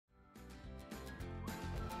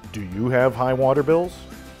Do you have high water bills?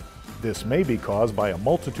 This may be caused by a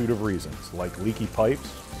multitude of reasons, like leaky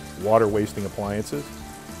pipes, water wasting appliances,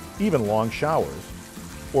 even long showers,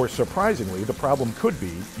 or surprisingly, the problem could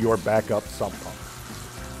be your backup sump pump.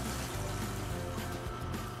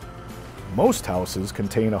 Most houses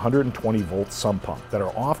contain a 120 volt sump pump that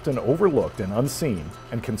are often overlooked and unseen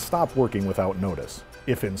and can stop working without notice.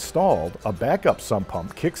 If installed, a backup sump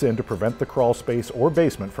pump kicks in to prevent the crawl space or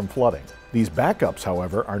basement from flooding. These backups,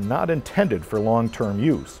 however, are not intended for long-term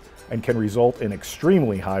use and can result in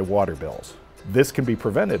extremely high water bills. This can be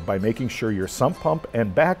prevented by making sure your sump pump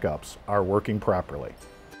and backups are working properly.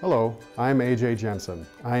 Hello, I'm AJ Jensen.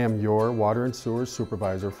 I am your water and sewer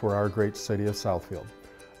supervisor for our great city of Southfield.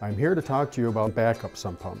 I'm here to talk to you about backup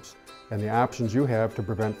sump pumps and the options you have to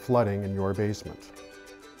prevent flooding in your basement.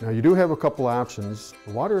 Now, you do have a couple options.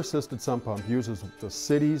 The water-assisted sump pump uses the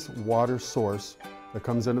city's water source that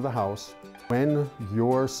comes into the house. When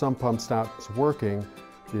your sump pump stops working,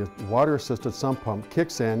 the water-assisted sump pump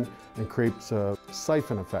kicks in and creates a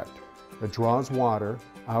siphon effect. It draws water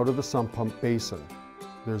out of the sump pump basin.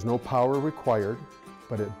 There's no power required,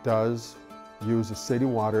 but it does use the city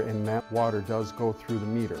water, and that water does go through the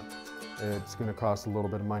meter. It's going to cost a little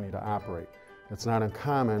bit of money to operate. It's not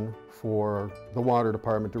uncommon for the water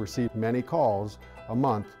department to receive many calls a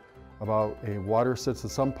month about a water-assisted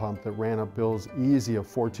sump pump that ran up bills easy of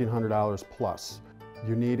 $1,400 plus.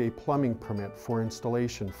 You need a plumbing permit for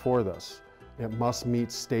installation for this. It must meet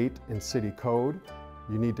state and city code.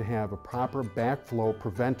 You need to have a proper backflow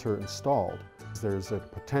preventer installed. There's a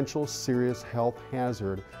potential serious health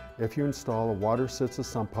hazard if you install a water-assisted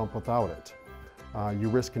sump pump without it. You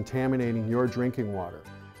risk contaminating your drinking water.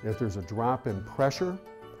 If there's a drop in pressure,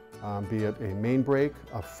 be it a main break,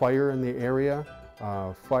 a fire in the area,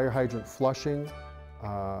 fire hydrant flushing,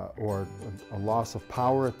 or a loss of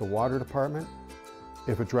power at the water department,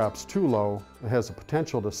 if it drops too low, it has the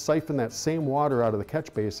potential to siphon that same water out of the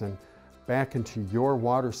catch basin back into your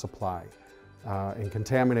water supply and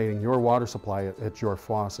contaminating your water supply at your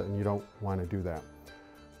faucet, and you don't want to do that.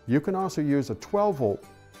 You can also use a 12 volt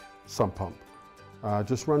sump pump.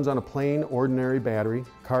 Just runs on a plain, ordinary battery,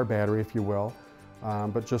 car battery if you will,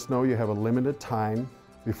 but just know you have a limited time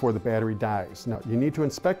before the battery dies. Now, you need to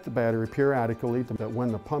inspect the battery periodically so that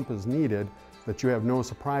when the pump is needed, that you have no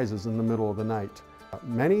surprises in the middle of the night.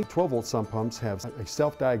 Many 12 volt sump pumps have a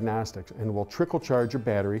self-diagnostics and will trickle charge your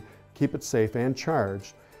battery, keep it safe and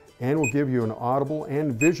charged, and will give you an audible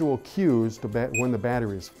and visual cues to when the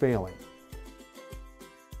battery is failing.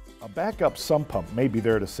 A backup sump pump may be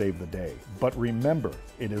there to save the day, but remember,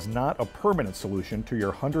 it is not a permanent solution to your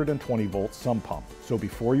 120 volt sump pump. So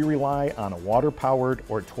before you rely on a water-powered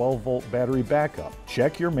or 12 volt battery backup,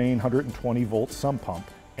 check your main 120 volt sump pump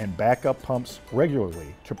and backup pumps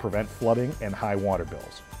regularly to prevent flooding and high water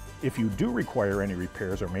bills. If you do require any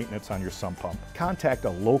repairs or maintenance on your sump pump, contact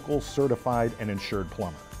a local certified and insured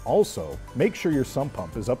plumber. Also, make sure your sump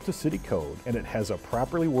pump is up to city code and it has a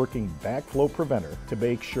properly working backflow preventer to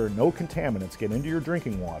make sure no contaminants get into your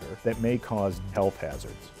drinking water that may cause health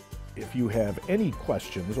hazards. If you have any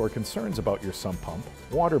questions or concerns about your sump pump,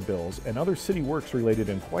 water bills, and other city works related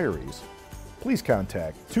inquiries, please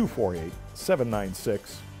contact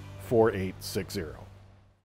 248-796-4860.